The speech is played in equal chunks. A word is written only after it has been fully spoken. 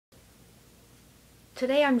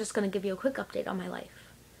today I'm just going to give you a quick update on my life.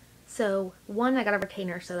 So, 1, I got a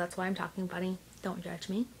retainer, so that's why I'm talking funny. Don't judge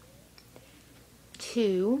me.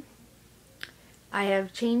 2, I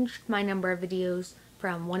have changed my number of videos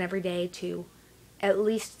from 1 every day to at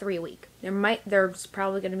least 3 a week. There's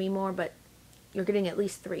probably going to be more, but you're getting at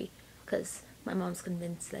least 3, because my mom's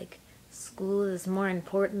convinced, like, school is more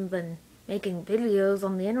important than making videos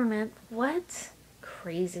on the internet. What?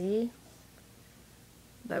 Crazy.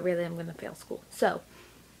 But really, I'm going to fail school. So,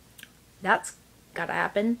 that's gotta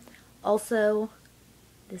happen. Also,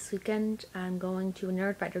 this weekend, I'm going to a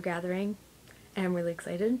Nerdfighter gathering, and I'm really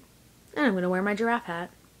excited. And I'm going to wear my giraffe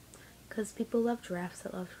hat, because people love giraffes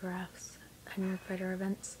that love giraffes at Nerdfighter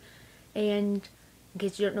events. And in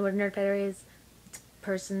case you don't know what a Nerdfighter is, it's a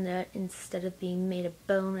person that, instead of being made of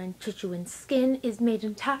bone and tissue and skin, is made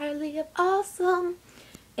entirely of awesome.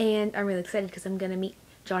 And I'm really excited because I'm going to meet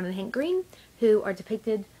John and Hank Green, who are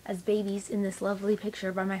depicted as babies in this lovely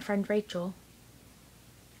picture by my friend Rachel,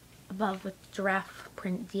 above with giraffe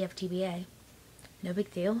print DFTBA. No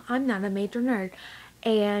big deal. I'm not a major nerd.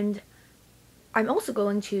 And I'm also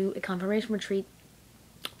going to a confirmation retreat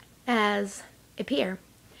as a peer.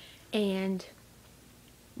 And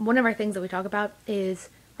one of our things that we talk about is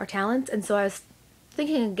our talents. And so I was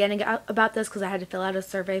thinking again about this because I had to fill out a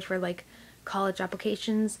survey for like college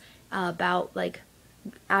applications about like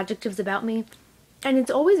adjectives about me. And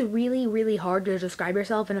it's always really, really hard to describe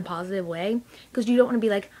yourself in a positive way because you don't want to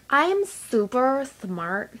be like, I am super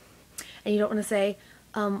smart. And you don't want to say,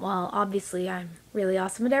 well, obviously I'm really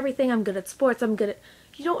awesome at everything. I'm good at sports. I'm good at...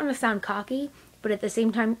 You don't want to sound cocky, but at the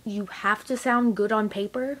same time, you have to sound good on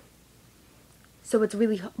paper. So it's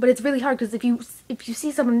really hard because if you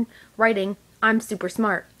see someone writing, I'm super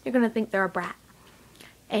smart, you're going to think they're a brat.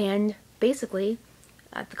 And basically,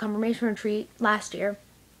 at the confirmation retreat last year,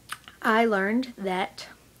 I learned that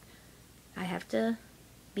I have to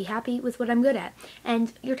be happy with what I'm good at.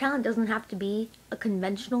 And your talent doesn't have to be a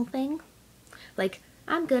conventional thing. Like,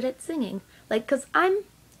 I'm good at singing. Like, because I'm...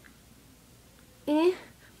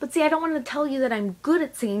 But see, I don't want to tell you that I'm good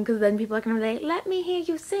at singing because then people are going to be like, let me hear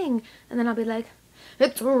you sing. And then I'll be like,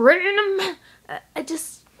 it's raining. I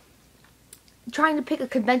just... Trying to pick a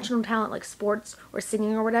conventional talent like sports or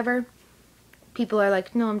singing or whatever, people are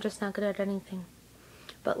like, no, I'm just not good at anything.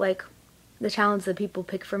 But like, the talents that people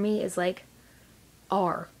pick for me is like,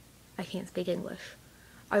 I can't speak English.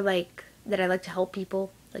 I like that I like to help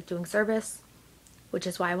people, like doing service, which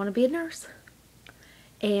is why I want to be a nurse.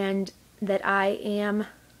 And that I am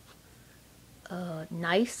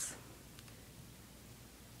nice.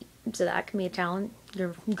 So that can be a talent.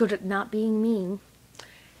 You're good at not being mean.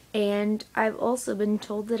 And I've also been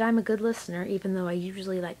told that I'm a good listener, even though I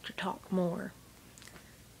usually like to talk more.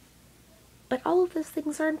 But all of those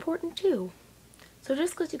things are important too. So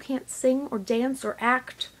just because you can't sing or dance or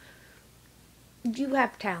act, you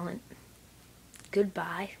have talent.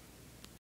 Goodbye.